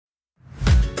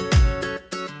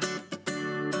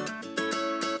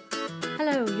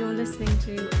listening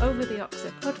to Over the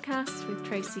Oxer podcast with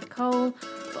Tracy Cole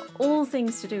for all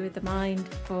things to do with the mind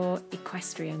for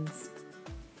equestrians.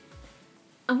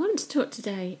 I want to talk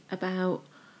today about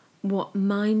what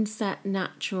mindset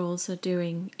naturals are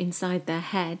doing inside their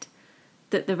head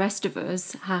that the rest of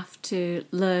us have to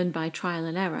learn by trial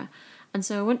and error. And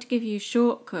so I want to give you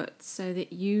shortcuts so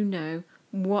that you know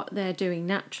what they're doing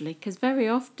naturally, because very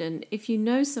often if you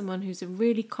know someone who's a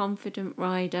really confident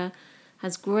rider,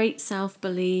 has great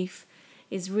self-belief,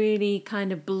 is really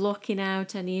kind of blocking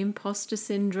out any imposter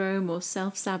syndrome or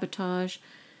self-sabotage,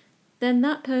 then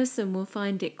that person will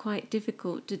find it quite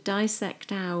difficult to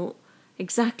dissect out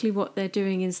exactly what they're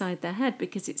doing inside their head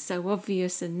because it's so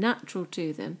obvious and natural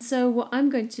to them. So what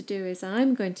I'm going to do is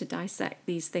I'm going to dissect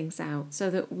these things out so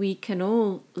that we can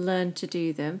all learn to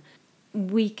do them.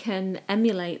 We can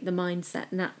emulate the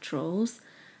mindset naturals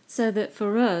so that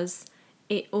for us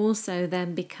it also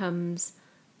then becomes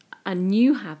a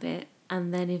new habit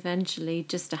and then eventually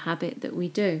just a habit that we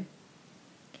do.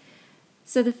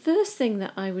 So the first thing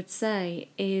that I would say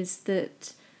is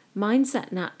that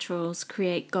mindset naturals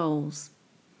create goals.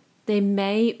 They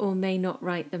may or may not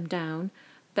write them down,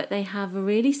 but they have a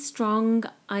really strong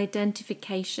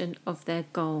identification of their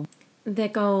goal. Their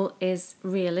goal is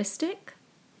realistic,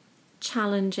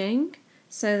 challenging,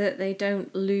 so that they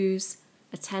don't lose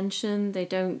attention, they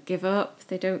don't give up,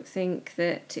 they don't think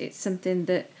that it's something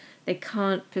that they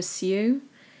can't pursue.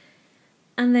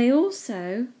 And they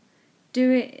also do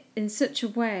it in such a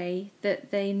way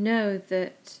that they know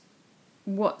that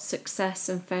what success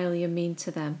and failure mean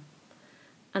to them.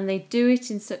 And they do it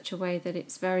in such a way that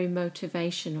it's very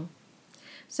motivational.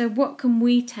 So what can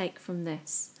we take from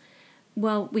this?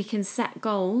 Well, we can set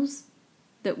goals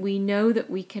that we know that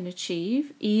we can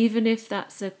achieve, even if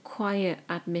that's a quiet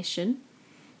admission,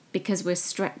 because we're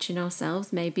stretching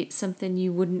ourselves. Maybe it's something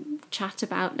you wouldn't chat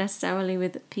about necessarily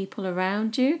with people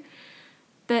around you,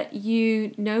 but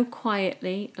you know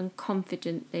quietly and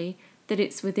confidently that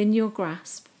it's within your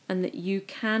grasp and that you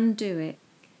can do it.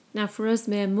 Now, for us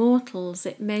mere mortals,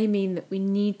 it may mean that we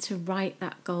need to write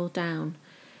that goal down,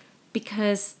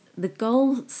 because the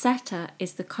goal setter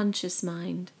is the conscious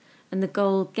mind and the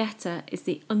goal getter is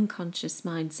the unconscious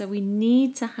mind. So we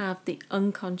need to have the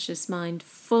unconscious mind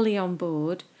fully on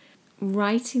board.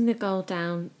 Writing the goal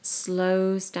down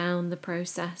slows down the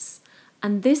process.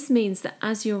 And this means that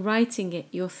as you're writing it,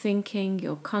 you're thinking,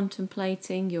 you're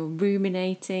contemplating, you're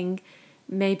ruminating,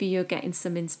 maybe you're getting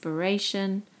some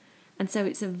inspiration. And so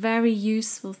it's a very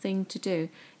useful thing to do.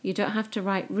 You don't have to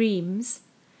write reams.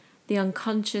 The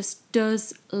unconscious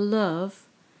does love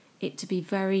it to be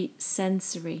very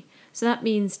sensory. So that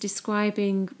means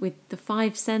describing with the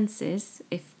 5 senses,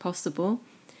 if possible,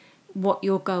 what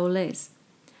your goal is.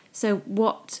 So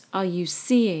what are you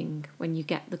seeing when you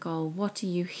get the goal? What are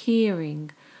you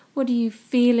hearing? What are you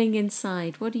feeling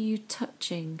inside? What are you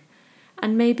touching?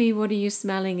 And maybe what are you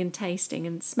smelling and tasting?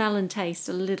 And smell and taste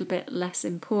are a little bit less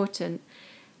important,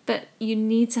 but you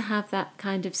need to have that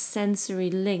kind of sensory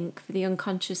link for the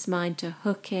unconscious mind to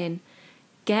hook in,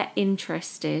 get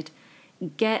interested,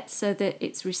 get so that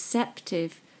it's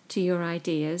receptive to your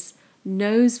ideas,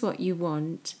 knows what you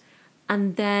want,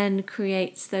 and then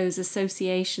creates those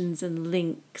associations and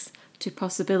links to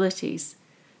possibilities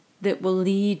that will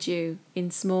lead you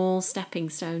in small stepping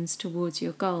stones towards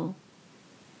your goal.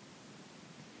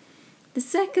 The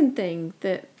second thing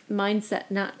that mindset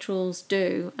naturals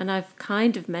do, and I've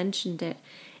kind of mentioned it,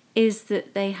 is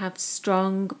that they have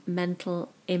strong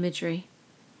mental imagery.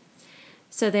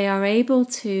 So they are able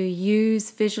to use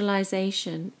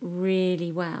visualization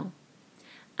really well.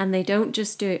 And they don't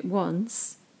just do it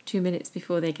once, 2 minutes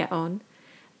before they get on.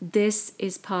 This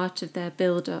is part of their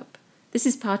build-up. This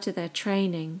is part of their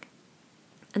training.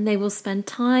 And they will spend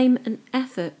time and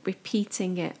effort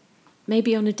repeating it,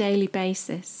 maybe on a daily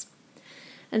basis.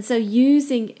 And so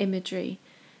using imagery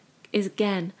is,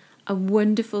 again, a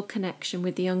wonderful connection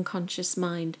with the unconscious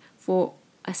mind for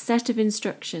a set of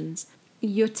instructions.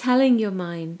 You're telling your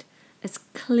mind as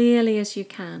clearly as you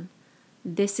can,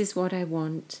 this is what I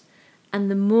want. And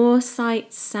the more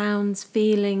sights, sounds,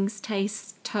 feelings,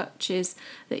 tastes, touches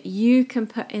that you can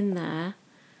put in there,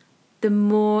 the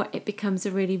more it becomes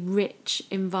a really rich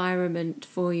environment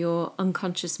for your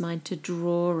unconscious mind to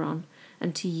draw on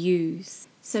and to use.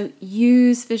 So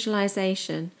use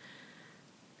visualization.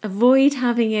 Avoid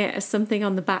having it as something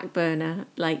on the back burner,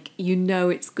 like you know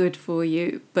it's good for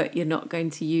you, but you're not going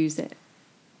to use it.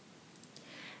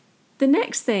 The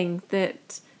next thing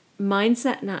that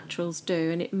mindset naturals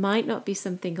do, and it might not be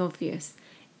something obvious,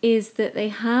 is that they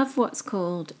have what's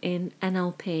called in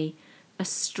NLP a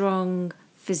strong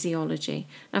physiology.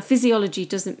 Now, physiology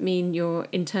doesn't mean your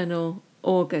internal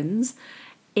organs,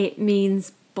 it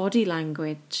means body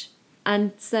language.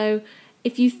 And so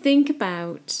if you think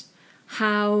about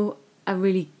how a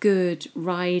really good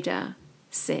rider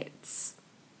sits,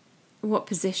 what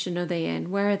position are they in?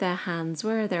 Where are their hands?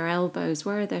 Where are their elbows?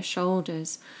 Where are their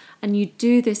shoulders? And you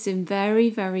do this in very,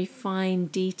 very fine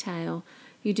detail.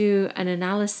 You do an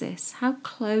analysis. How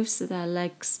close are their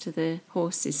legs to the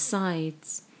horse's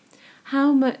sides?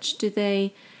 How much do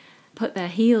they put their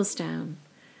heels down?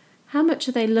 How much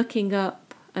are they looking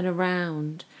up and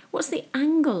around? What's the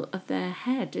angle of their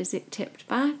head? Is it tipped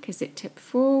back? Is it tipped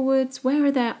forwards? Where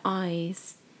are their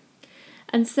eyes?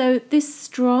 And so this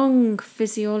strong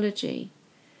physiology,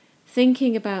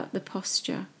 thinking about the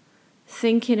posture,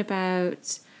 thinking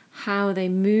about how they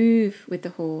move with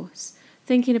the horse,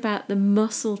 thinking about the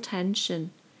muscle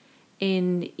tension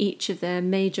in each of their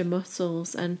major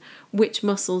muscles and which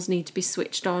muscles need to be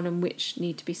switched on and which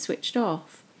need to be switched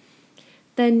off,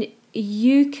 then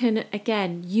you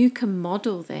can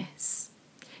model this.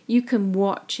 You can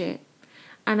watch it.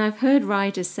 And I've heard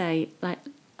riders say, like,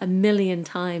 1,000,000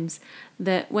 times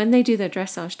that when they do their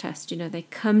dressage test, they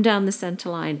come down the centre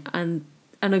line and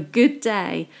on a good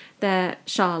day, they're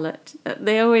Charlotte.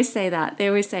 They always say that. They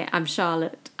always say, I'm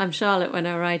Charlotte when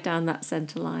I ride down that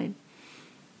centre line.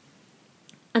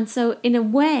 And so in a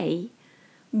way,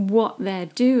 what they're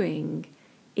doing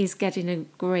is getting a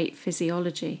great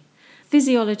physiology.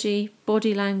 Physiology,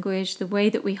 body language, the way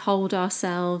that we hold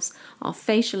ourselves, our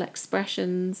facial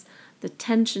expressions, the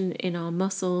tension in our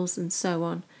muscles and so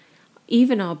on,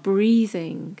 even our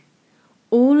breathing,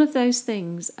 all of those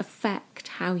things affect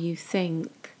how you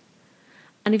think.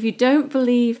 And if you don't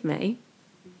believe me,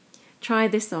 try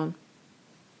this on.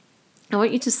 I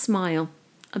want you to smile,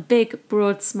 a big,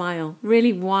 broad smile,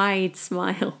 really wide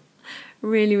smile,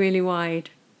 really, really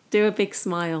wide. Do a big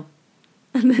smile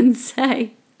and then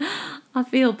say, I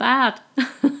feel bad.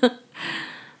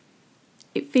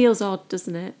 It feels odd,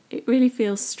 doesn't it? It really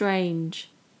feels strange.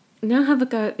 Now have a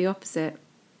go at the opposite.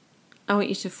 I want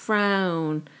you to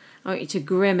frown. I want you to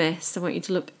grimace. I want you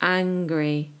to look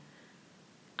angry.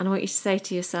 And I want you to say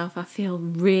to yourself, I feel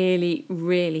really,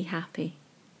 really happy.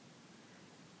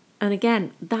 And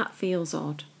again, that feels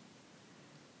odd.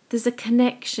 There's a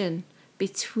connection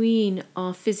between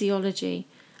our physiology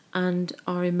and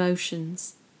our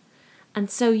emotions. And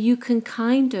so you can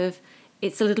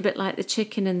it's a little bit like the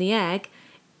chicken and the egg.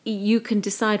 You can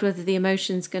decide whether the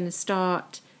emotion's going to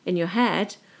start in your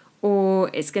head or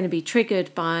it's going to be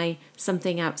triggered by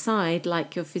something outside,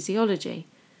 like your physiology.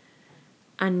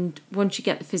 And once you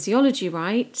get the physiology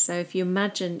right, so if you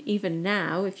imagine even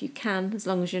now, if you can, as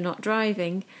long as you're not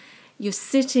driving, you're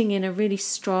sitting in a really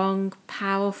strong,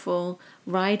 powerful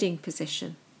riding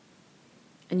position.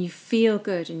 And you feel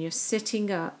good and you're sitting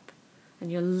up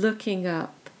and you're looking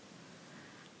up.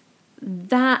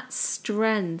 That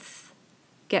strength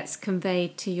gets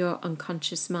conveyed to your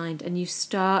unconscious mind and you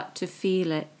start to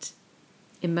feel it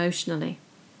emotionally.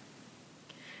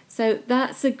 So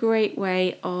that's a great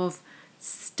way of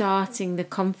starting the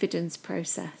confidence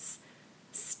process,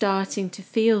 starting to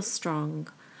feel strong,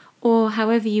 or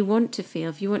however you want to feel.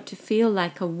 If you want to feel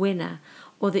like a winner,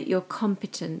 or that you're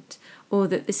competent, or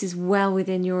that this is well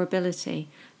within your ability,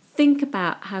 think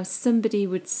about how somebody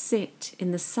would sit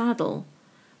in the saddle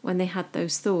when they had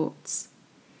those thoughts.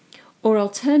 Or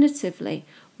alternatively,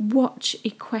 watch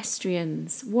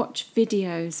equestrians, watch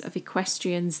videos of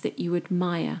equestrians that you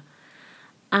admire,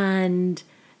 and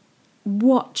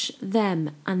watch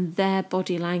them and their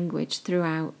body language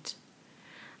throughout.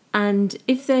 And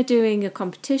if they're doing a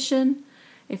competition,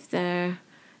 if they're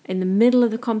in the middle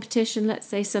of the competition, let's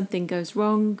say something goes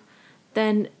wrong,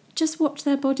 then just watch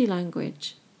their body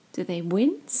language. Do they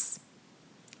wince?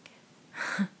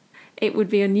 It would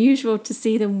be unusual to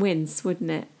see them wince,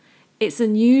 wouldn't it? It's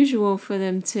unusual for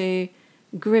them to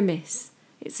grimace.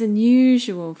 It's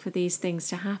unusual for these things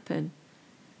to happen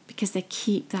because they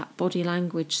keep that body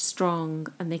language strong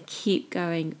and they keep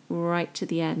going right to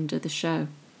the end of the show.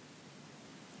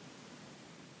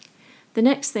 The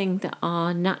next thing that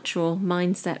our natural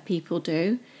mindset people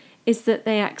do is that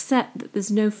they accept that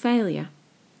there's no failure.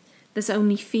 There's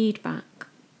only feedback.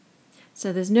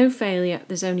 So there's no failure,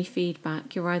 there's only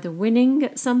feedback. You're either winning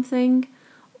at something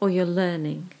or you're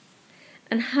learning.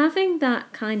 And having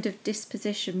that kind of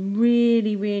disposition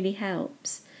really, really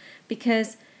helps,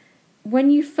 because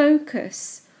when you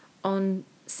focus on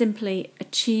simply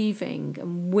achieving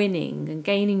and winning and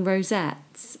gaining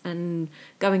rosettes and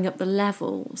going up the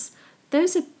levels,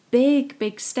 those are big,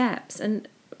 big steps. And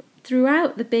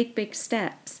throughout the big, big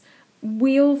steps,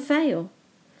 we all fail.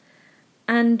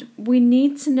 And we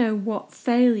need to know what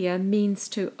failure means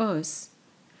to us.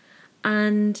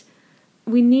 And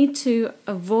we need to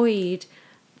avoid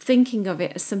thinking of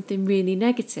it as something really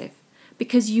negative,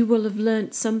 because you will have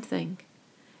learnt something.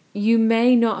 You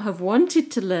may not have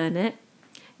wanted to learn it.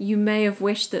 You may have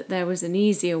wished that there was an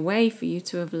easier way for you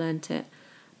to have learnt it,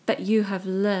 but you have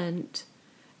learnt.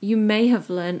 You may have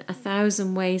learnt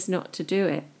 1,000 ways not to do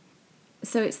it.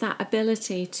 So it's that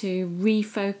ability to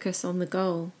refocus on the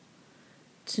goal,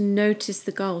 to notice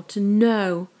the goal, to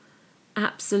know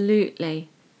absolutely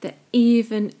that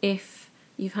even if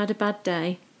you've had a bad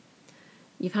day,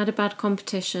 you've had a bad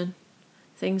competition,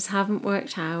 things haven't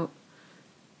worked out,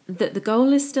 that the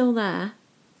goal is still there,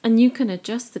 and you can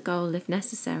adjust the goal if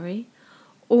necessary,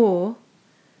 or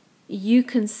you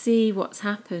can see what's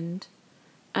happened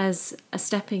as a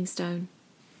stepping stone.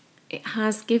 It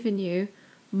has given you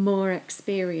more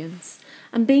experience.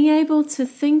 And being able to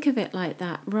think of it like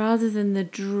that, rather than the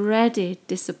dreaded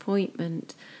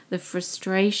disappointment, the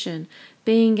frustration,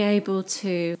 being able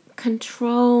to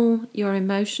control your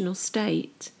emotional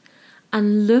state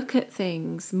and look at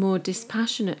things more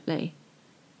dispassionately.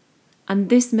 And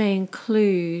this may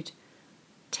include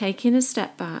taking a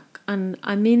step back, and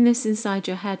I mean this inside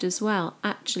your head as well,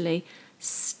 actually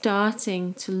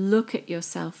starting to look at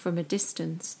yourself from a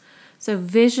distance. So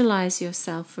visualize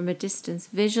yourself from a distance,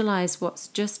 visualize what's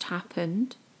just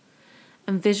happened,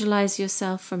 and visualize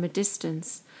yourself from a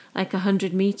distance, like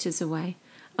 100 meters away,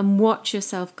 and watch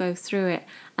yourself go through it,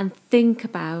 and think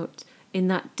about, in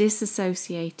that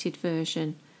disassociated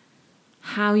version,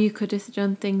 how you could have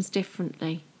done things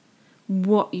differently,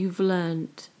 what you've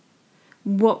learnt.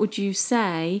 What would you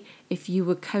say if you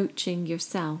were coaching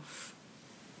yourself?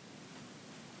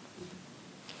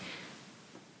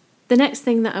 The next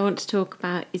thing that I want to talk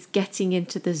about is getting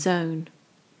into the zone.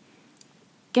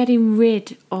 Getting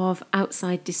rid of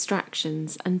outside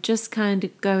distractions and just kind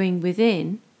of going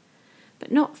within,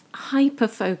 but not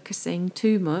hyper-focusing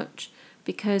too much,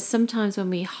 because sometimes when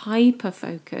we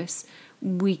hyper-focus,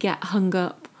 we get hung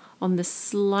up on the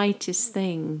slightest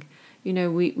thing. You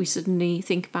know, we suddenly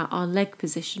think about our leg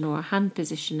position or our hand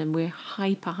position, and we're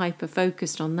hyper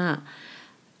focused on that.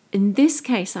 In this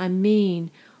case, I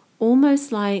mean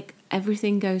almost like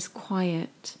everything goes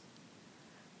quiet.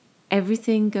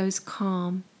 Everything goes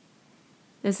calm.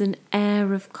 There's an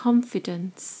air of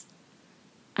confidence,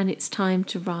 and it's time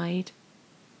to ride.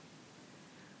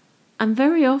 And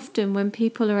very often when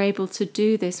people are able to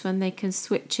do this, when they can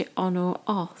switch it on or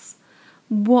off,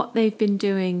 what they've been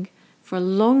doing for a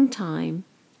long time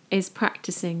is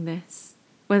practicing this,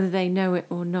 whether they know it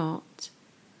or not.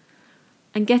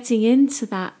 And getting into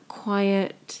that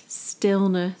quiet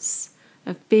stillness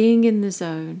of being in the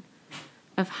zone,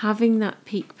 of having that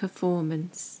peak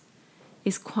performance,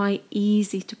 is quite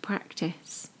easy to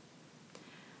practice.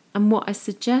 And what I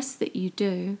suggest that you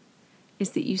do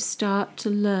is that you start to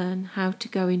learn how to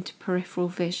go into peripheral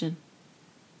vision.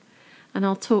 And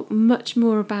I'll talk much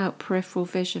more about peripheral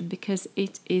vision, because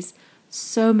it is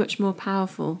so much more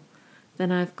powerful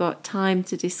than I've got time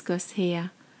to discuss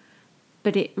here.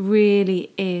 But it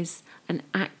really is an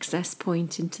access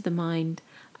point into the mind,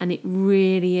 and it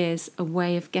really is a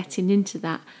way of getting into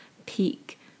that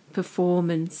peak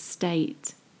performance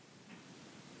state.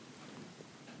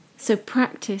 So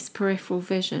practice peripheral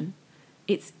vision.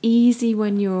 It's easy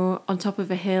when you're on top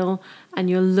of a hill and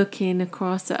you're looking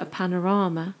across at a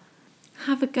panorama.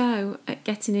 Have a go at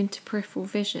getting into peripheral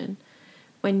vision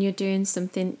when you're doing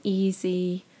something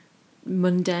easy,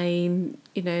 mundane,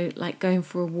 like going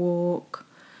for a walk,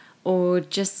 or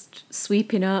just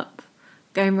sweeping up,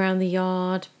 going around the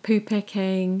yard, poo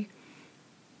picking.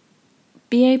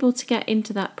 Be able to get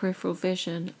into that peripheral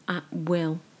vision at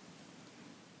will.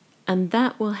 And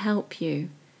that will help you.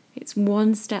 It's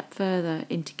one step further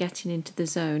into getting into the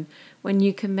zone. When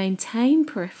you can maintain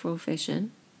peripheral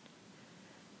vision,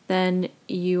 then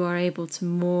you are able to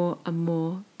more and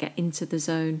more get into the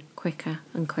zone quicker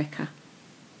and quicker.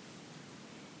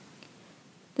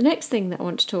 The next thing that I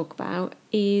want to talk about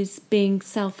is being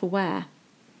self-aware,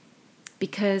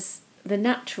 because the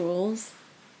naturals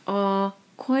are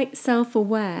quite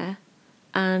self-aware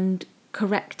and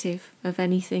corrective of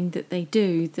anything that they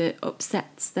do that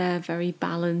upsets their very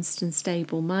balanced and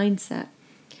stable mindset.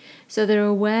 So they're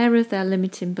aware of their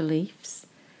limiting beliefs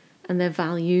and their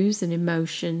values and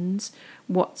emotions,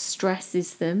 what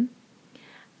stresses them,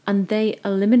 and they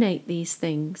eliminate these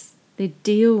things. They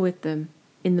deal with them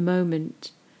in the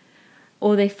moment,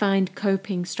 or they find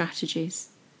coping strategies,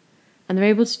 and they're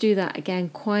able to do that again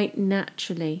quite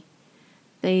naturally.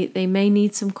 They may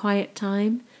need some quiet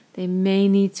time, they may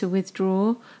need to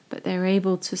withdraw, but they're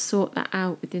able to sort that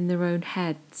out within their own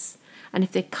heads. And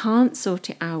if they can't sort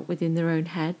it out within their own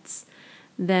heads,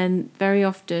 then very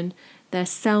often they're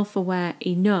self-aware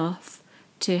enough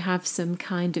to have some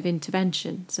kind of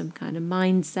intervention, some kind of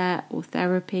mindset or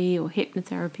therapy or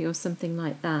hypnotherapy or something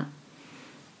like that.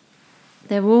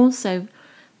 They're also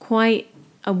quite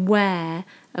aware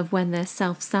of when they're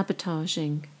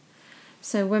self-sabotaging.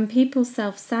 So when people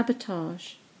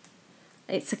self-sabotage,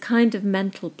 it's a kind of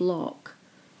mental block,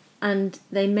 and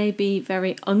they may be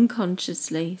very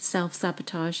unconsciously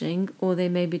self-sabotaging, or they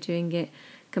may be doing it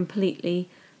completely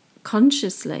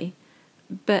consciously.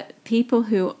 But people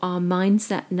who are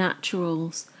mindset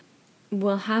naturals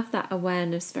will have that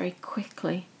awareness very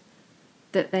quickly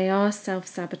that they are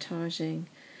self-sabotaging.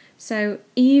 So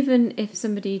even if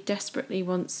somebody desperately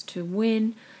wants to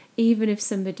win, even if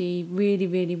somebody really,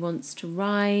 really wants to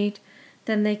ride,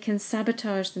 then they can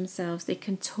sabotage themselves. They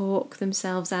can talk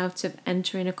themselves out of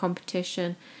entering a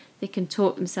competition. They can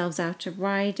talk themselves out of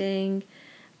riding,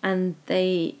 and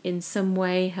they in some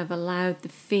way have allowed the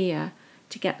fear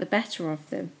to get the better of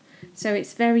them. So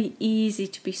it's very easy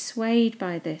to be swayed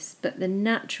by this, but the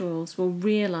naturals will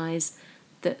realise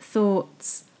that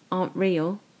thoughts aren't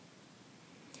real,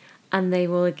 and they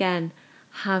will again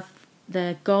have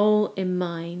their goal in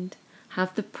mind,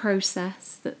 have the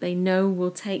process that they know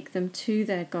will take them to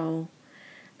their goal,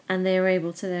 and they are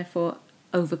able to therefore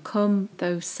overcome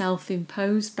those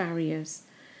self-imposed barriers.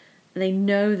 They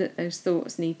know that those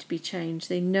thoughts need to be changed.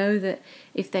 They know that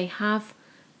if they have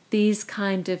these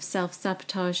kind of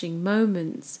self-sabotaging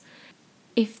moments,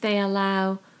 if they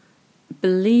allow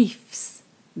beliefs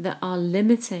that are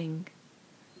limiting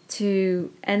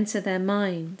to enter their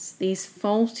minds, these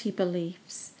faulty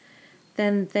beliefs,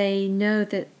 then they know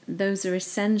that those are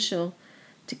essential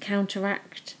to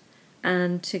counteract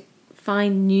and to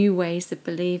find new ways of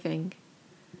believing.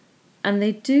 And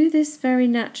they do this very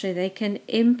naturally. They can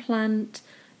implant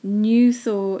new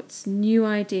thoughts, new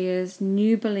ideas,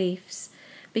 new beliefs,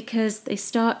 because they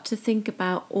start to think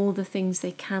about all the things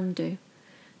they can do.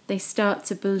 They start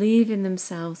to believe in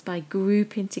themselves by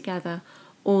grouping together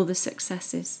all the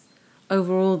successes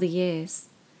over all the years.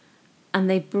 And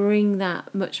they bring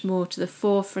that much more to the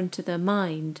forefront of their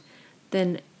mind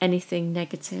than anything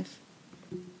negative.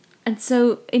 And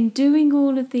so in doing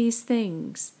all of these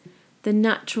things, the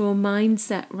natural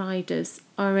mindset riders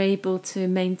are able to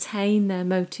maintain their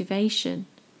motivation.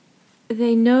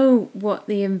 They know what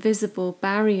the invisible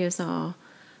barriers are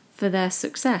for their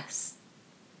success.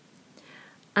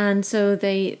 And so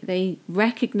they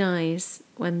recognize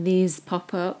when these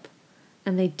pop up,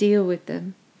 and they deal with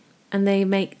them, and they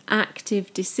make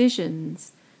active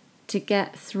decisions to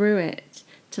get through it,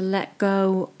 to let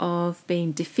go of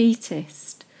being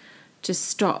defeatist, to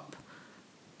stop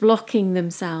blocking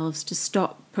themselves, to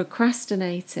stop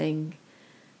procrastinating,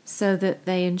 so that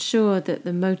they ensure that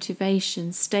the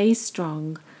motivation stays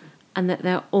strong and that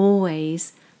they're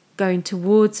always going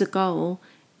towards a goal,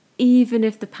 even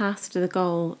if the path to the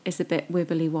goal is a bit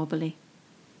wibbly wobbly.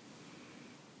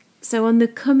 So on the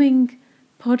coming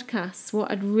podcasts, what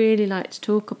I'd really like to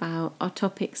talk about are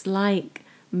topics like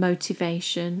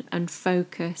motivation and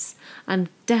focus, and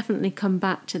definitely come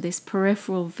back to this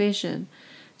peripheral vision,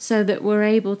 so that we're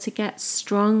able to get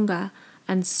stronger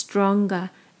and stronger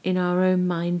in our own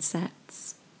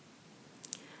mindsets.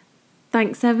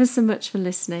 Thanks ever so much for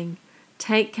listening.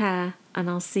 Take care, and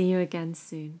I'll see you again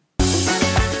soon.